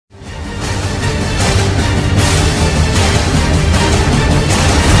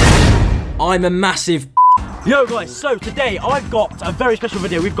I'm a massive Yo guys, so today I've got a very special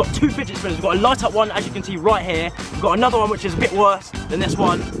video. We've got two fidget spinners. We've got a light up one, as you can see right here. We've got another one which is a bit worse than this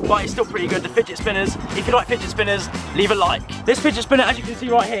one, but it's still pretty good. The fidget spinners. If you like fidget spinners, leave a like. This fidget spinner, as you can see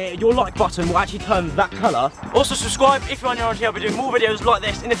right here, your like button will actually turn that colour. Also subscribe if you're on your own here. I'll be doing more videos like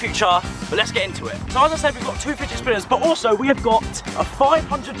this in the future, but let's get into it. So as I said, we've got two fidget spinners, but also we have got a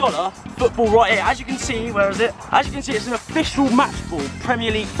 $500 football right here. As you can see, where is it? As you can see, it's an official match ball,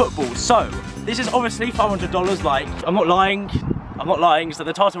 Premier League football. So this is obviously $500, like, I'm not lying, so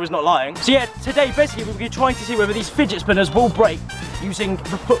the title is not lying. So yeah, today basically we'll be trying to see whether these fidget spinners will break using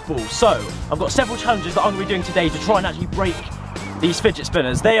the football. So, I've got several challenges that I'm going to be doing today to try and actually break these fidget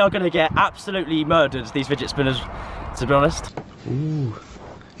spinners. They are going to get absolutely murdered, these fidget spinners, to be honest. Ooh,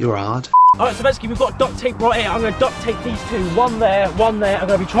 you're hard. Alright, so basically we've got duct tape right here. I'm going to duct tape these two, one there, one there. I'm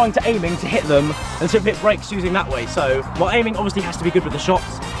going to be trying to aiming to hit them and see if it breaks using that way. So, my aiming obviously has to be good with the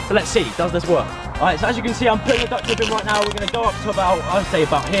shots. So let's see, does this work? Alright, so as you can see, I'm putting the duct tape in right now. We're going to go up to about, I'd say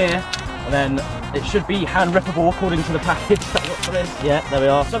about here. And then it should be hand rippable according to the package that I got for this. Yeah, there we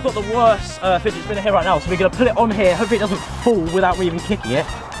are. So I've got the worst fidget spinner here right now. So we're going to put it on here. Hopefully it doesn't fall without me even kicking it.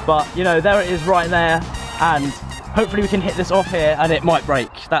 But, you know, there it is right there. And hopefully we can hit this off here and it might break.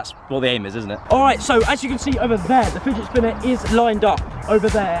 That's what the aim is, isn't it? Alright, so as you can see over there, the fidget spinner is lined up over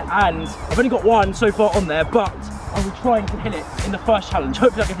there. And I've only got one so far on there, but I'll be trying to hit it in the first challenge.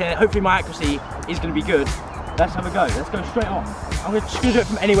 Hopefully I can hit it. Hopefully my accuracy is going to be good. Let's have a go. Let's go straight off. I'm just going to do it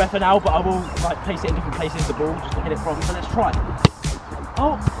from anywhere for now, but I will like place it in different places, the ball, just to hit it from. So let's try.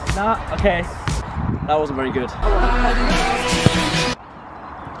 Oh, nah, okay. That wasn't very good.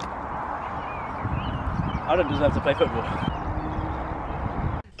 I don't deserve to play football.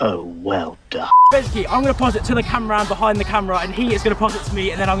 Oh, well done. Basically, I'm going to pass it to the cameraman behind the camera, and he is going to pass it to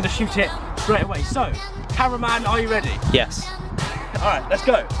me, and then I'm going to shoot it straight away. So, cameraman, are you ready? yes. Alright, let's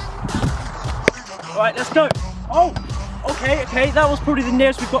go. Alright, let's go. Oh, okay, that was probably the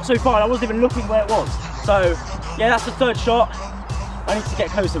nearest we've got so far. I wasn't even looking where it was. So, yeah, that's the third shot. I need to get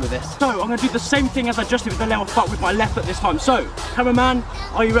closer with this. So, I'm going to do the same thing as I just did with the left foot with my left foot this time. So, cameraman,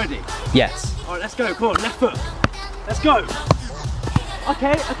 are you ready? Yes. Alright, let's go. Come on, left foot. Let's go.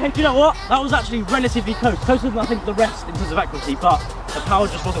 Okay, do you know what? That was actually relatively close. Closer than I think the rest in terms of accuracy, but the power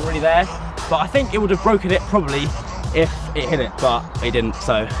just wasn't really there. But I think it would have broken it probably if it hit it, but it didn't,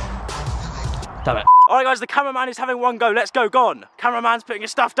 so damn it. Alright guys, the cameraman is having one go. Let's go, go on. Cameraman's putting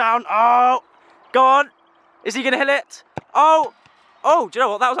his stuff down. Oh, go on. Is he gonna hit it? Oh, do you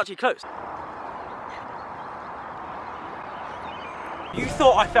know what? That was actually close. You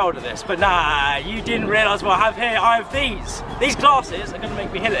thought I failed at this, but nah, you didn't realise what I have here. I have these. These glasses are gonna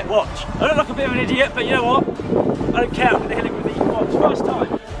make me hit it, watch. I look like a bit of an idiot, but you know what? I don't care, I'm gonna hit it with these, watch. First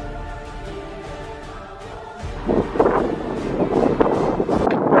time.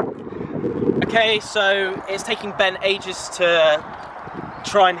 Okay, so it's taking Ben ages to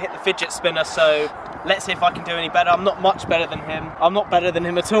try and hit the fidget spinner, so let's see if I can do any better. I'm not much better than him. I'm not better than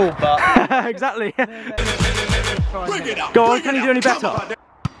him at all, but... Exactly. Go on, can you do any better?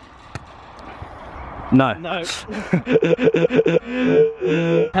 No. No.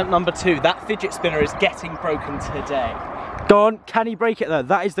 Attempt number 2, that fidget spinner is getting broken today. Go on, can he break it though?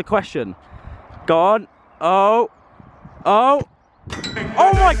 That is the question. Go on. Oh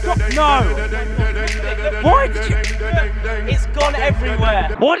my god, no! Why did you... It's gone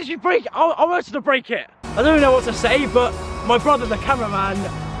everywhere. Why did you break it? I wanted to break it. I don't even know what to say, but my brother, the cameraman,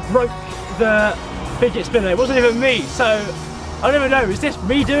 broke the fidget spinner. It wasn't even me, so I don't even know. Is this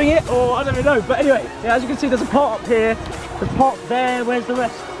me doing it, or I don't even know. But anyway, yeah, as you can see, there's a part up here, there's a part there. Where's the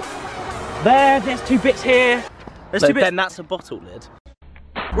rest? There's 2 bits here. There's 2 bits. Ben, that's a bottle lid.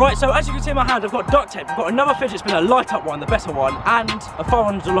 Right, so as you can see in my hand, I've got duct tape, I've got another fidget spinner, light up one, the better one, and a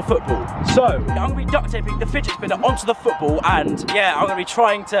 $500 football. So, I'm going to be duct taping the fidget spinner onto the football, and yeah, I'm going to be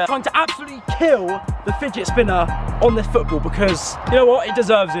trying to absolutely kill the fidget spinner on this football, because, you know what, it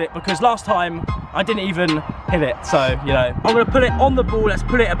deserves it, because last time, I didn't even hit it, so, you know. I'm going to put it on the ball, let's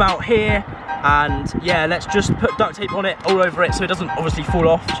put it about here, and yeah, let's just put duct tape on it, all over it, so it doesn't obviously fall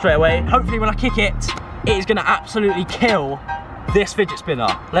off straight away. Hopefully when I kick it, it is going to absolutely kill this fidget spinner.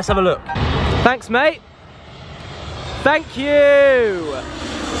 Let's have a look. Thanks, mate. Thank you.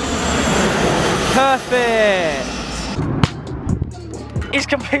 Perfect. It's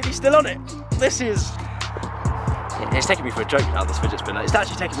completely still on it. This is... It's taking me for a joke now, this fidget spinner. It's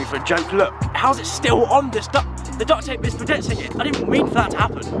actually taking me for a joke. Look, how's it still on this duct? The duct tape is protecting it. I didn't mean for that to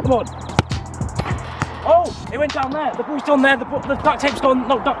happen. Come on. Oh, it went down there. The ball's gone there. The duct tape's gone.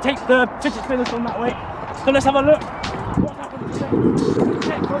 Not duct tape. The fidget spinner's gone that way. So let's have a look. What's happened?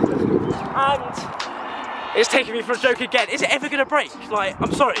 And It's taking me for a joke again. Is it ever gonna break? Like,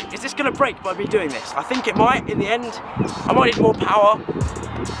 I'm sorry, is this gonna break by me doing this? I think it might in the end. I might need more power.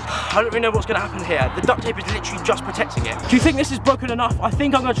 I don't really know what's gonna happen here. The duct tape is literally just protecting it. Do you think this is broken enough? I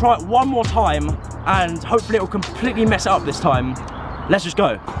think I'm gonna try it one more time and hopefully it will completely mess it up this time. Let's just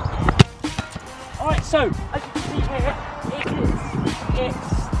go. All right, so as you can see here,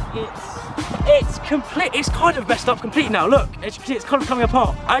 it's complete. It's kind of messed up completely now. Look, as you can see, it's kind of coming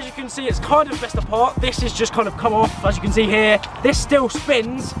apart. As you can see, it's kind of messed apart. This is just kind of come off. As you can see here, this still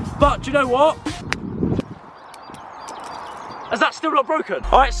spins, but do you know what? Is that still not broken?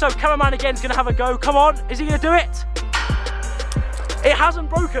 All right, so cameraman again's gonna have a go. Come on, is he gonna do it? It hasn't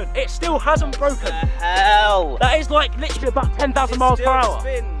broken. It still hasn't broken. The hell? That is like literally about 10,000 miles per hour.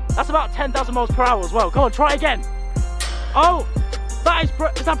 Spins. That's about 10,000 miles per hour as well. Come on, try it again. Oh, that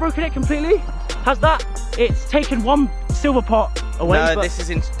is that broken it completely? Has that? It's taken one silver pot away. No, but this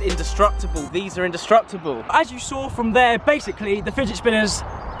is indestructible. These are indestructible. as you saw from there, basically the fidget spinners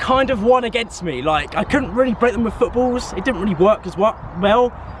kind of won against me. Like, I couldn't really break them with footballs. It didn't really work as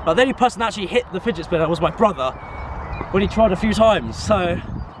well. But the only person that actually hit the fidget spinner was my brother when he tried a few times. So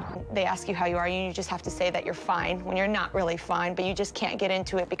they ask you how you are, and you just have to say that you're fine when you're not really fine, but you just can't get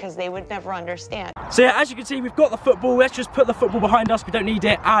into it because they would never understand. So yeah, as you can see, we've got the football. Let's just put the football behind us. We don't need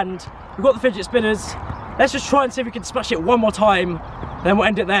it. And we've got the fidget spinners. Let's just try and see if we can smash it one more time. Then we'll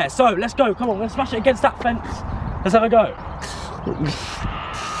end it there. So let's go. Come on, let's smash it against that fence. Let's have a go.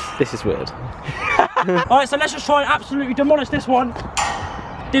 This is weird. All right, so let's just try and absolutely demolish this one.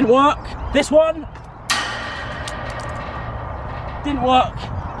 Didn't work. This one didn't work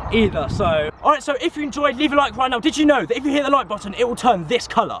either. So all right, so if you enjoyed, leave a like right now. Did you know that if you hit the like button, it will turn this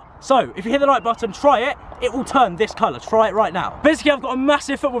color? So if you hit the like button, try it, it will turn this color. Try it right now. Basically, I've got a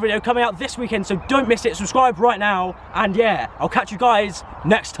massive football video coming out this weekend, so don't miss it. Subscribe right now, and yeah, I'll catch you guys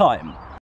next time.